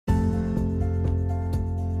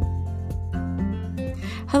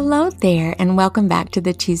Hello there, and welcome back to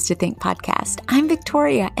the Choose to Think podcast. I'm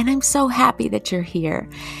Victoria, and I'm so happy that you're here.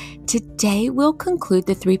 Today, we'll conclude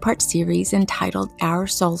the three-part series entitled Our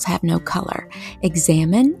Souls Have No Color.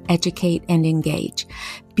 Examine, educate, and engage.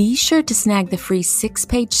 Be sure to snag the free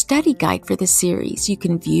 6-page study guide for the series. You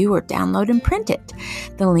can view or download and print it.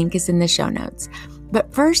 The link is in the show notes.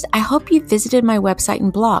 But first, I hope you visited my website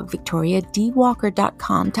and blog,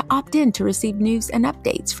 victoriadwalker.com, to opt in to receive news and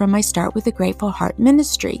updates from my Start with a Grateful Heart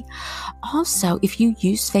ministry. Also, if you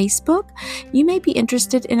use Facebook, you may be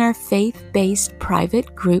interested in our faith-based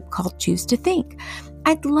private group called Choose to Think.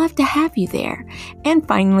 I'd love to have you there. And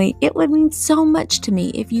finally, it would mean so much to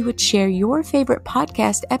me if you would share your favorite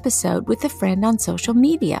podcast episode with a friend on social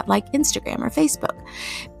media like Instagram or Facebook.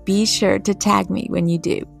 Be sure to tag me when you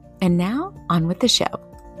do. And now, on with the show.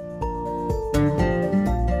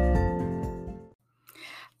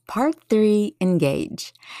 Part 3,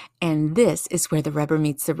 Engage. And this is where the rubber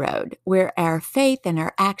meets the road, where our faith and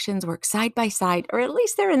our actions work side by side, or at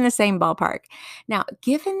least they're in the same ballpark. Now,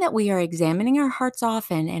 given that we are examining our hearts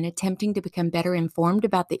often and attempting to become better informed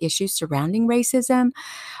about the issues surrounding racism,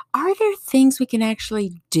 are there things we can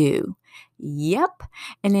actually do? Yep.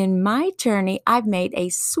 And in my journey, I've made a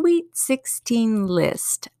sweet 16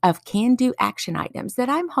 list of can-do action items that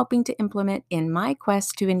I'm hoping to implement in my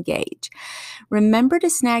quest to engage. Remember to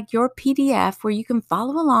snag your PDF where you can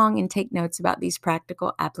follow along and take notes about these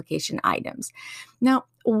practical application items. Now,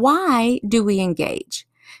 why do we engage?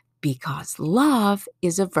 Because love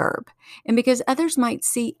is a verb, and because others might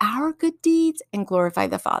see our good deeds and glorify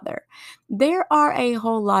the Father. There are a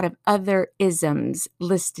whole lot of other isms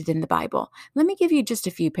listed in the Bible. Let me give you just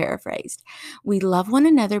a few paraphrased. We love one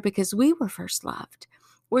another because we were first loved.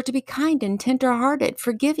 We're to be kind and tender-hearted,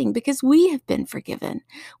 forgiving because we have been forgiven.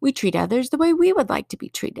 We treat others the way we would like to be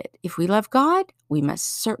treated. If we love God, we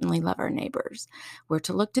must certainly love our neighbors. We're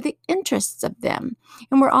to look to the interests of them,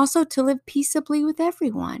 and we're also to live peaceably with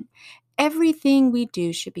everyone. Everything we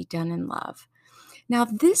do should be done in love. Now,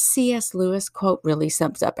 this C.S. Lewis quote really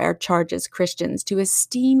sums up our charge as Christians to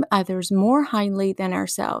esteem others more highly than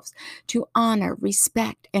ourselves, to honor,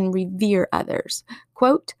 respect, and revere others.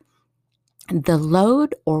 Quote, "The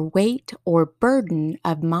load or weight or burden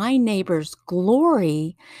of my neighbor's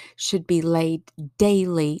glory should be laid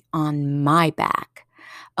daily on my back,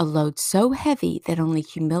 a load so heavy that only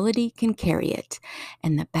humility can carry it,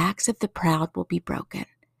 and the backs of the proud will be broken."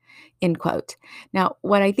 End quote. Now,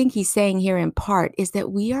 what I think he's saying here in part is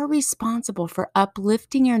that we are responsible for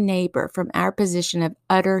uplifting our neighbor from our position of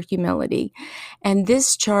utter humility. And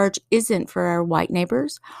this charge isn't for our white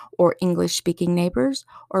neighbors or English-speaking neighbors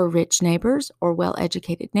or rich neighbors or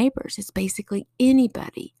well-educated neighbors. It's basically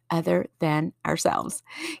anybody other than ourselves.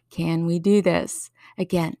 Can we do this?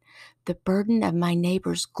 Again, the burden of my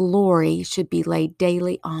neighbor's glory should be laid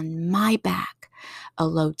daily on my back, a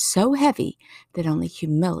load so heavy that only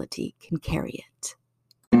humility can carry it.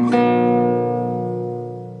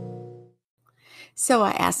 So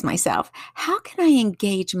I asked myself, how can I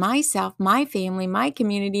engage myself, my family, my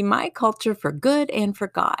community, my culture for good and for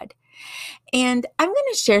God? And I'm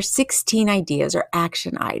going to share 16 ideas or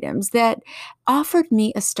action items that offered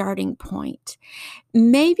me a starting point.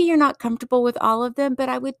 Maybe you're not comfortable with all of them, but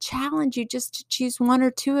I would challenge you just to choose one or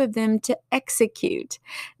two of them to execute.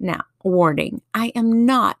 Now, warning, I am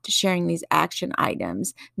not sharing these action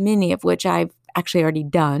items, many of which I've actually already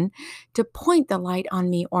done, to point the light on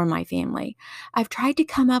me or my family. I've tried to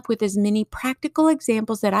come up with as many practical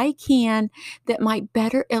examples that I can that might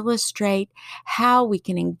better illustrate how we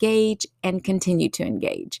can engage and continue to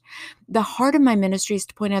engage. The heart of my ministry is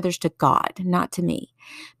to point others to God, not to me.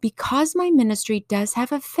 Because my ministry does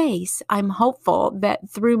have a face, I'm hopeful that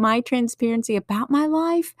through my transparency about my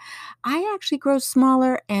life, I actually grow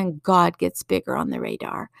smaller and God gets bigger on the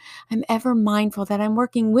radar. I'm ever mindful that I'm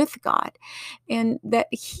working with God and that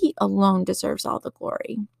He alone deserves all the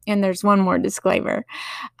glory. And there's one more disclaimer.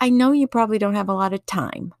 I know you probably don't have a lot of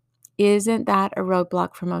time. Isn't that a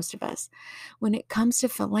roadblock for most of us? When it comes to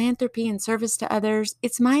philanthropy and service to others,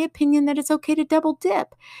 it's my opinion that it's okay to double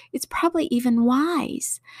dip. It's probably even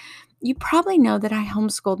wise. You probably know that I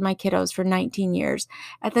homeschooled my kiddos for 19 years.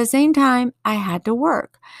 At the same time, I had to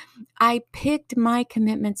work. I picked my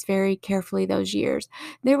commitments very carefully those years.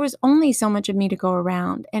 There was only so much of me to go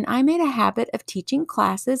around, and I made a habit of teaching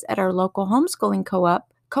classes at our local homeschooling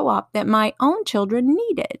co-op that my own children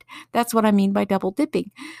needed. That's what I mean by double dipping.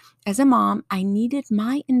 As a mom, I needed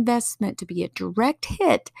my investment to be a direct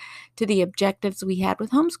hit to the objectives we had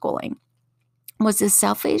with homeschooling. Was this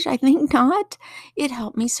selfish? I think not. It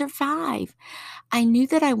helped me survive. I knew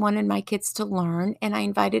that I wanted my kids to learn, and I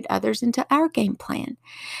invited others into our game plan.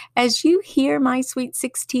 As you hear my Sweet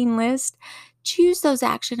 16 list, choose those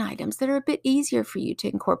action items that are a bit easier for you to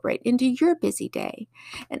incorporate into your busy day.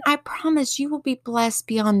 And I promise you will be blessed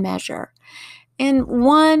beyond measure. And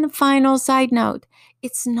one final side note,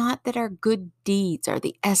 it's not that our good deeds are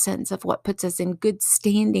the essence of what puts us in good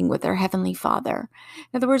standing with our Heavenly Father.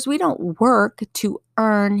 In other words, we don't work to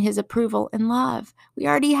earn His approval and love. We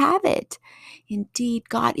already have it. Indeed,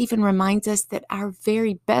 God even reminds us that our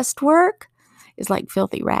very best work is like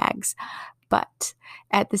filthy rags. But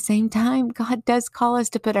at the same time, God does call us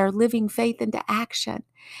to put our living faith into action.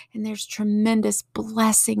 And there's tremendous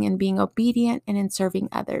blessing in being obedient and in serving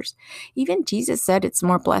others. Even Jesus said it's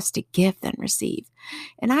more blessed to give than receive.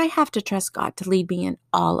 And I have to trust God to lead me in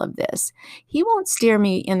all of this. He won't steer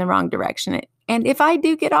me in the wrong direction. And if I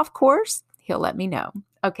do get off course, He'll let me know.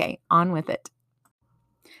 Okay, on with it.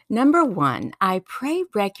 Number one, I pray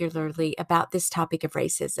regularly about this topic of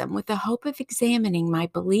racism with the hope of examining my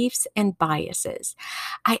beliefs and biases.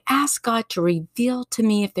 I ask God to reveal to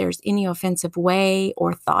me if there's any offensive way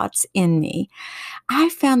or thoughts in me. I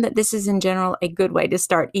found that this is in general a good way to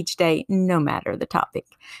start each day, no matter the topic.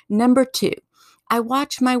 Number two, I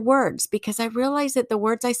watch my words because I realize that the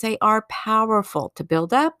words I say are powerful to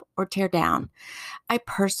build up or tear down. I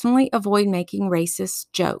personally avoid making racist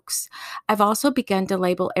jokes. I've also begun to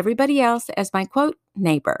label everybody else as my quote,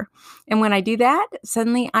 neighbor. And when I do that,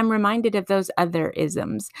 suddenly I'm reminded of those other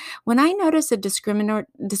isms. When I notice a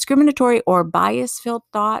discriminatory or bias-filled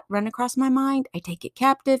thought run across my mind, I take it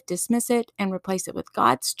captive, dismiss it, and replace it with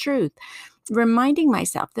God's truth, reminding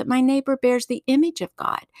myself that my neighbor bears the image of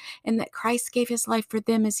God and that Christ gave His life for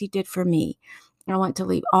them as He did for me. I want to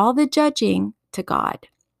leave all the judging to God.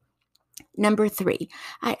 Number three,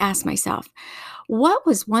 I asked myself, what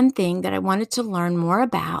was one thing that I wanted to learn more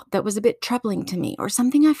about that was a bit troubling to me or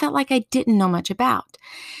something I felt like I didn't know much about?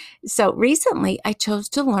 So recently, I chose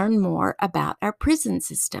to learn more about our prison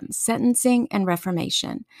system, sentencing, and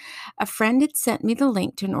reformation. A friend had sent me the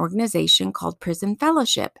link to an organization called Prison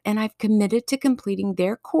Fellowship, and I've committed to completing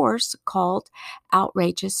their course called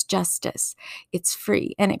Outrageous Justice. It's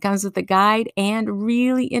free, and it comes with a guide and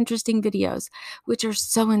really interesting videos, which are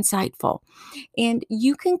so insightful. And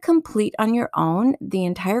you can complete on your own the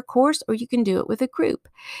entire course, or you can do it with a group.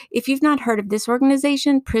 If you've not heard of this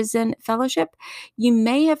organization, Prison Fellowship, you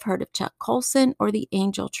may have heard of Chuck Colson or the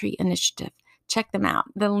Angel Tree Initiative. Check them out.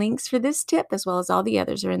 The links for this tip, as well as all the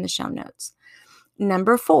others, are in the show notes.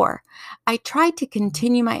 Number four, I tried to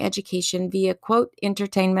continue my education via, quote,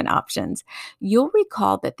 entertainment options. You'll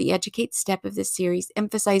recall that the Educate step of this series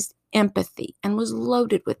emphasized empathy and was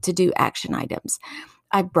loaded with to-do action items.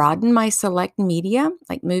 I broadened my select media,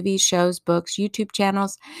 like movies, shows, books, YouTube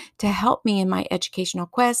channels, to help me in my educational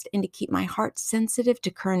quest and to keep my heart sensitive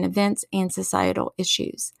to current events and societal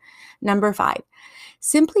issues. Number five,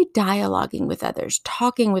 simply dialoguing with others,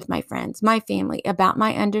 talking with my friends, my family about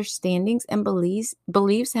my understandings and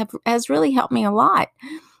beliefs has really helped me a lot.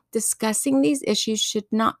 Discussing these issues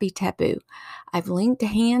should not be taboo. I've linked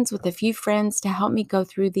hands with a few friends to help me go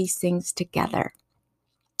through these things together.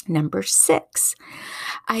 Number six,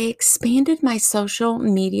 I expanded my social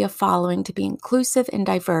media following to be inclusive and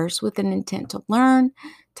diverse with an intent to learn,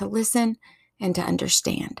 to listen, and to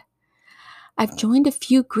understand. I've joined a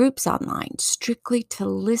few groups online strictly to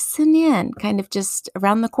listen in, kind of just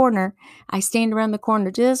around the corner. I stand around the corner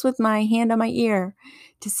just with my hand on my ear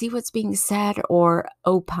to see what's being said or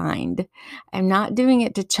opined. I'm not doing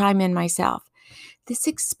it to chime in myself. This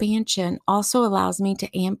expansion also allows me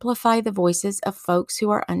to amplify the voices of folks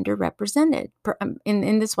who are underrepresented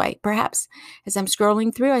in this way. Perhaps as I'm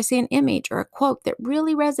scrolling through, I see an image or a quote that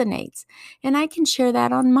really resonates, and I can share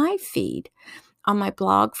that on my feed. On my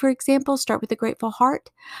blog, for example, Start with a Grateful Heart,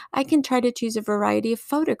 I can try to choose a variety of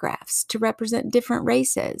photographs to represent different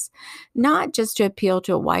races, not just to appeal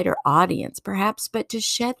to a wider audience, perhaps, but to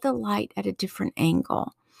shed the light at a different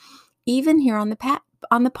angle. Even here on the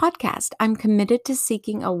podcast, I'm committed to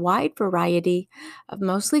seeking a wide variety of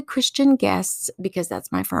mostly Christian guests because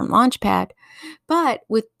that's my firm launchpad, but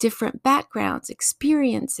with different backgrounds,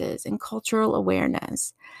 experiences, and cultural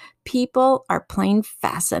awareness. People are plain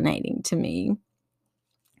fascinating to me.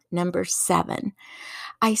 Number seven,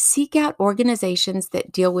 I seek out organizations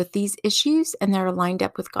that deal with these issues and that are lined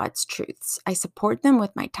up with God's truths. I support them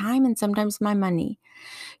with my time and sometimes my money.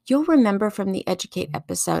 You'll remember from the Educate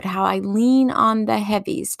episode how I lean on the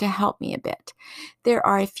heavies to help me a bit. There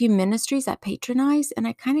are a few ministries I patronize, and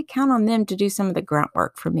I kind of count on them to do some of the grunt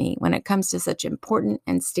work for me when it comes to such important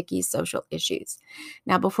and sticky social issues.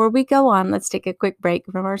 Now, before we go on, let's take a quick break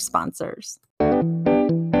from our sponsors.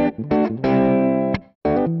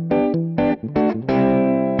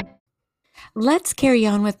 Let's carry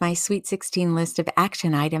on with my Sweet 16 list of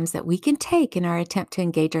action items that we can take in our attempt to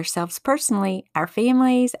engage ourselves personally, our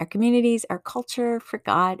families, our communities, our culture, for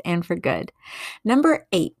God and for good. Number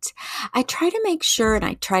 8, I try to make sure, and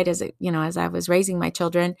I tried as I was raising my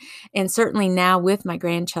children, and certainly now with my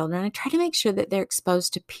grandchildren, I try to make sure that they're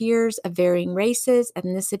exposed to peers of varying races,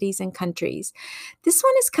 ethnicities, and countries. This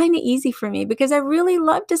one is kind of easy for me because I really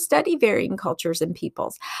love to study varying cultures and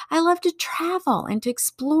peoples. I love to travel and to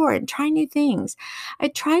explore and try new things. I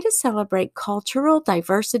try to celebrate cultural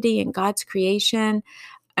diversity in God's creation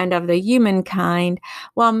and of the humankind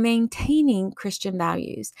while maintaining Christian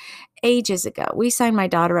values. Ages ago, we signed my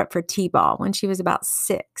daughter up for T-ball when she was about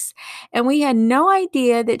 6, and we had no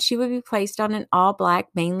idea that she would be placed on an all-black,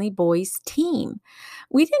 mainly boys team.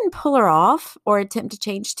 We didn't pull her off or attempt to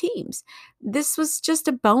change teams. This was just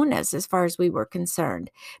a bonus as far as we were concerned.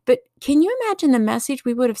 But can you imagine the message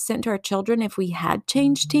we would have sent to our children if we had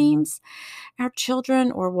changed teams? Our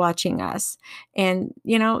children were watching us, and,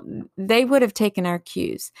 they would have taken our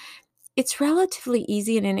cues. It's relatively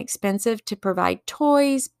easy and inexpensive to provide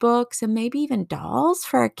toys, books, and maybe even dolls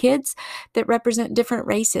for our kids that represent different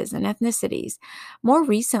races and ethnicities. More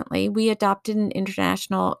recently, we adopted an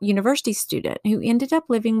international university student who ended up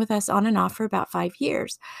living with us on and off for about 5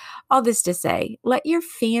 years. All this to say, let your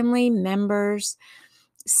family members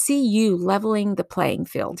see you leveling the playing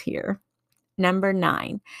field here. Number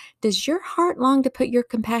 9, does your heart long to put your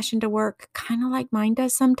compassion to work, kind of like mine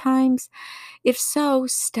does sometimes? If so,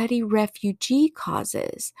 study refugee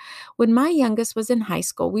causes. When my youngest was in high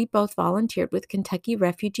school, we both volunteered with Kentucky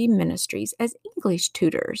Refugee Ministries as English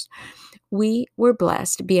tutors. We were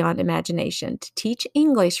blessed beyond imagination to teach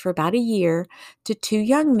English for about a year to 2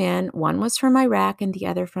 young men. One was from Iraq and the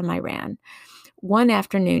other from Iran. One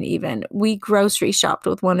afternoon even, we grocery shopped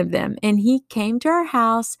with one of them, and he came to our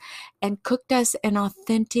house and cooked us an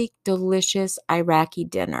authentic, delicious Iraqi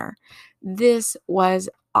dinner. This was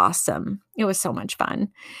awesome. It was so much fun.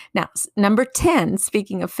 Now, number 10,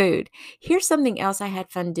 speaking of food, here's something else I had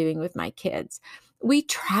fun doing with my kids. We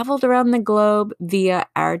traveled around the globe via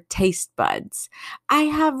our taste buds. I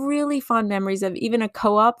have really fond memories of even a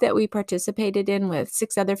co-op that we participated in with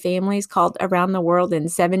 6 other families called Around the World in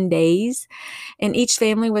 7 Days. And each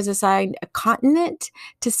family was assigned a continent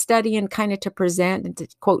to study and kind of to present and to,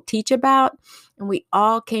 quote, teach about. And we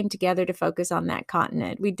all came together to focus on that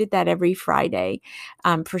continent. We did that every Friday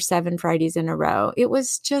for 7 Fridays in a row. It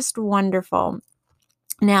was just wonderful.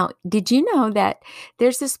 Now, did you know that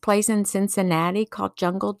there's this place in Cincinnati called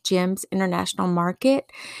Jungle Gyms International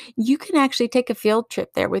Market? You can actually take a field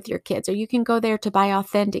trip there with your kids, or you can go there to buy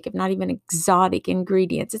authentic, if not even exotic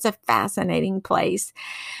ingredients. It's a fascinating place.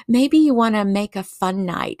 Maybe you want to make a fun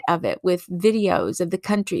night of it with videos of the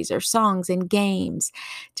countries or songs and games.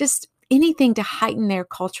 Just anything to heighten their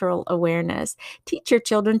cultural awareness. Teach your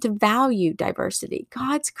children to value diversity.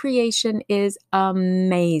 God's creation is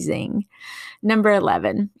amazing. Number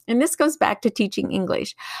 11, and this goes back to teaching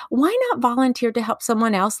English. Why not volunteer to help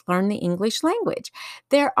someone else learn the English language?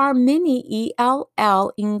 There are many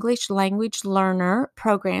ELL, English Language Learner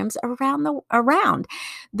programs around.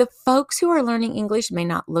 The folks who are learning English may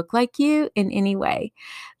not look like you in any way.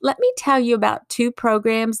 Let me tell you about 2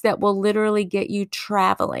 programs that will literally get you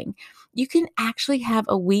traveling. You can actually have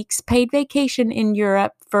a week's paid vacation in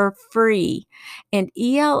Europe for free. And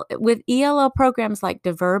with ELO programs like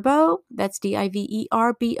Diverbo, that's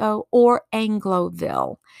Diverbo, or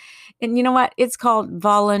Angloville. And you know what? It's called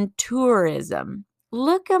voluntourism.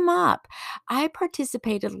 Look them up. I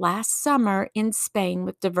participated last summer in Spain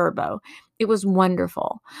with Diverbo. It was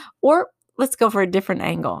wonderful. Or let's go for a different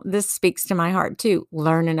angle. This speaks to my heart too.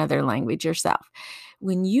 Learn another language yourself.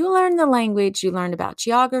 When you learn the language, you learn about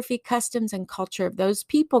geography, customs, and culture of those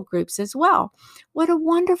people groups as well. What a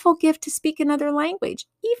wonderful gift to speak another language.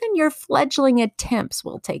 Even your fledgling attempts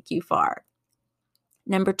will take you far.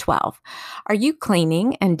 Number 12, are you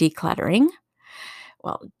cleaning and decluttering?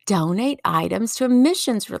 Well, donate items to a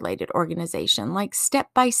missions-related organization like Step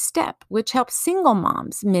by Step, which helps single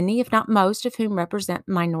moms, many, if not most, of whom represent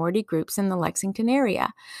minority groups in the Lexington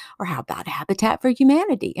area. Or how about Habitat for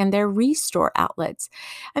Humanity and their Restore outlets?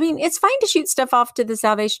 I mean, it's fine to shoot stuff off to the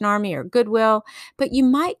Salvation Army or Goodwill, but you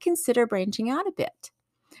might consider branching out a bit.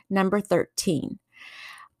 Number 13.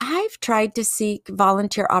 I've tried to seek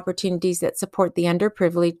volunteer opportunities that support the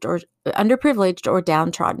underprivileged or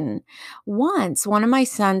downtrodden. Once, one of my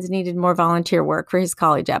sons needed more volunteer work for his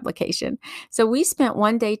college application. So we spent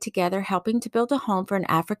one day together helping to build a home for an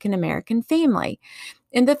African American family.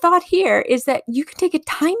 And the thought here is that you can take a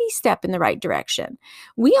tiny step in the right direction.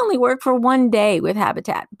 We only work for one day with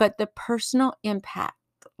Habitat, but the personal impact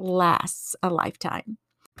lasts a lifetime.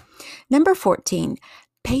 Number 14.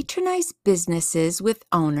 Patronize businesses with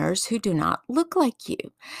owners who do not look like you.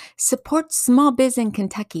 Support small biz in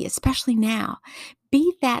Kentucky, especially now.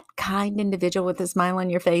 Be that kind individual with a smile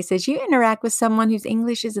on your face as you interact with someone whose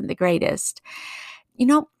English isn't the greatest.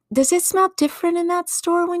 Does it smell different in that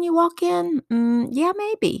store when you walk in? Yeah,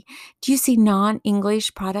 maybe. Do you see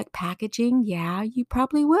non-English product packaging? Yeah, you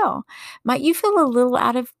probably will. Might you feel a little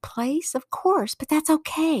out of place? Of course, but that's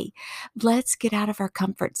okay. Let's get out of our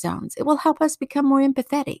comfort zones. It will help us become more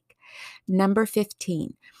empathetic. Number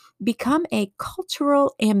 15. Become a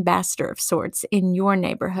cultural ambassador of sorts in your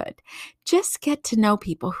neighborhood. Just get to know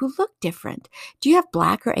people who look different. Do you have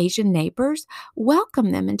Black or Asian neighbors?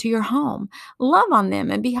 Welcome them into your home. Love on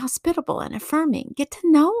them and be hospitable and affirming. Get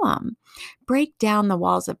to know them. Break down the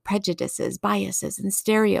walls of prejudices, biases, and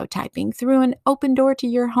stereotyping through an open door to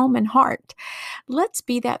your home and heart. Let's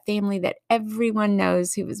be that family that everyone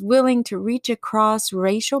knows who is willing to reach across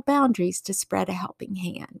racial boundaries to spread a helping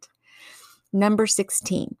hand. Number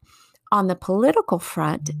 16. On the political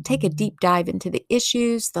front, take a deep dive into the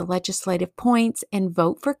issues, the legislative points, and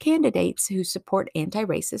vote for candidates who support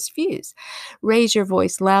anti-racist views. Raise your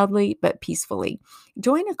voice loudly but peacefully.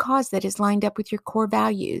 Join a cause that is lined up with your core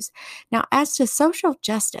values. Now, as to social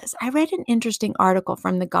justice, I read an interesting article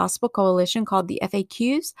from the Gospel Coalition called the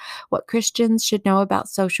FAQs, What Christians Should Know About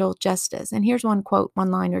Social Justice. And here's one quote,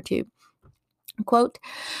 one line or two. Quote,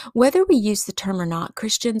 whether we use the term or not,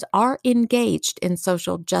 Christians are engaged in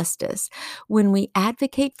social justice when we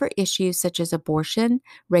advocate for issues such as abortion,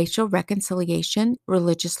 racial reconciliation,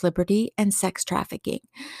 religious liberty, and sex trafficking.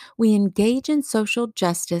 We engage in social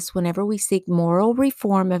justice whenever we seek moral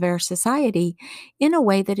reform of our society in a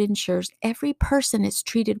way that ensures every person is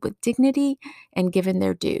treated with dignity and given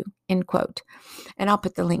their due. End quote. And I'll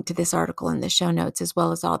put the link to this article in the show notes as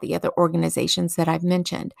well as all the other organizations that I've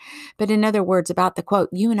mentioned. But in other words, about the quote,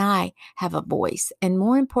 you and I have a voice, and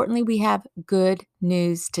more importantly, we have good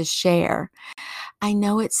news to share. I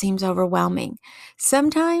know it seems overwhelming.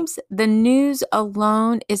 Sometimes the news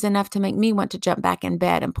alone is enough to make me want to jump back in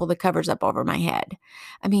bed and pull the covers up over my head.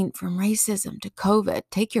 I mean, from racism to COVID,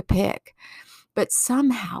 take your pick. But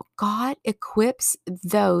somehow God equips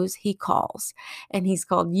those he calls. And he's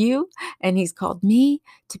called you and he's called me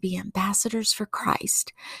to be ambassadors for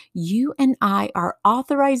Christ. You and I are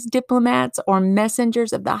authorized diplomats or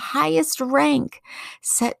messengers of the highest rank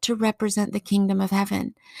set to represent the kingdom of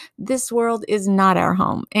heaven. This world is not our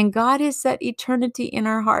home, and God has set eternity in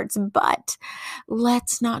our hearts. But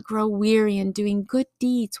let's not grow weary in doing good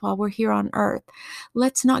deeds while we're here on earth.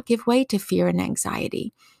 Let's not give way to fear and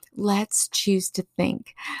anxiety. Let's choose to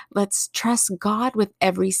think. Let's trust God with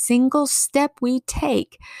every single step we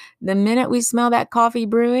take. The minute we smell that coffee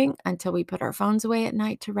brewing until we put our phones away at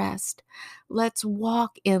night to rest. Let's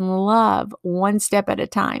walk in love one step at a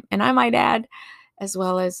time. And I might add, as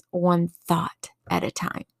well as one thought at a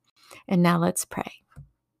time. And now let's pray.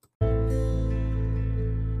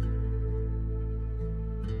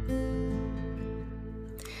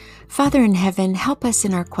 Father in heaven, help us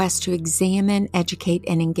in our quest to examine, educate,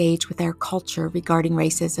 and engage with our culture regarding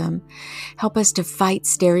racism. Help us to fight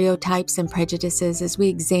stereotypes and prejudices as we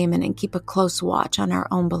examine and keep a close watch on our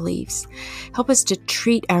own beliefs. Help us to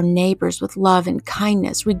treat our neighbors with love and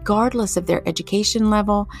kindness, regardless of their education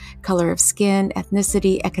level, color of skin,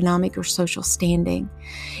 ethnicity, economic, or social standing.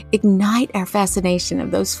 Ignite our fascination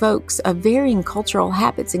of those folks of varying cultural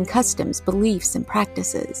habits and customs, beliefs, and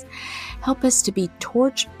practices. Help us to be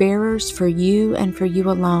torch bearers for you and for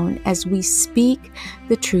you alone as we speak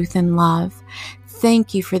the truth in love.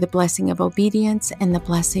 Thank you for the blessing of obedience and the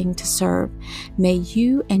blessing to serve. May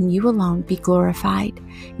you and you alone be glorified.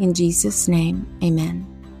 In Jesus' name, amen.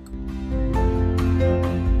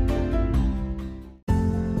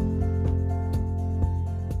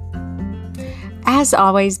 As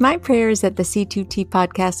always, my prayer is that the C2T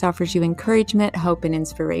podcast offers you encouragement, hope, and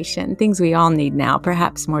inspiration, things we all need now,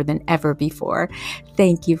 perhaps more than ever before.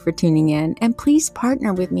 Thank you for tuning in, and please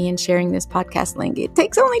partner with me in sharing this podcast link. It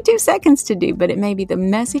takes only 2 seconds to do, but it may be the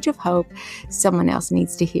message of hope someone else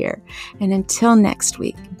needs to hear. And until next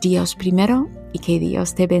week, Dios primero y que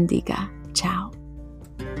Dios te bendiga.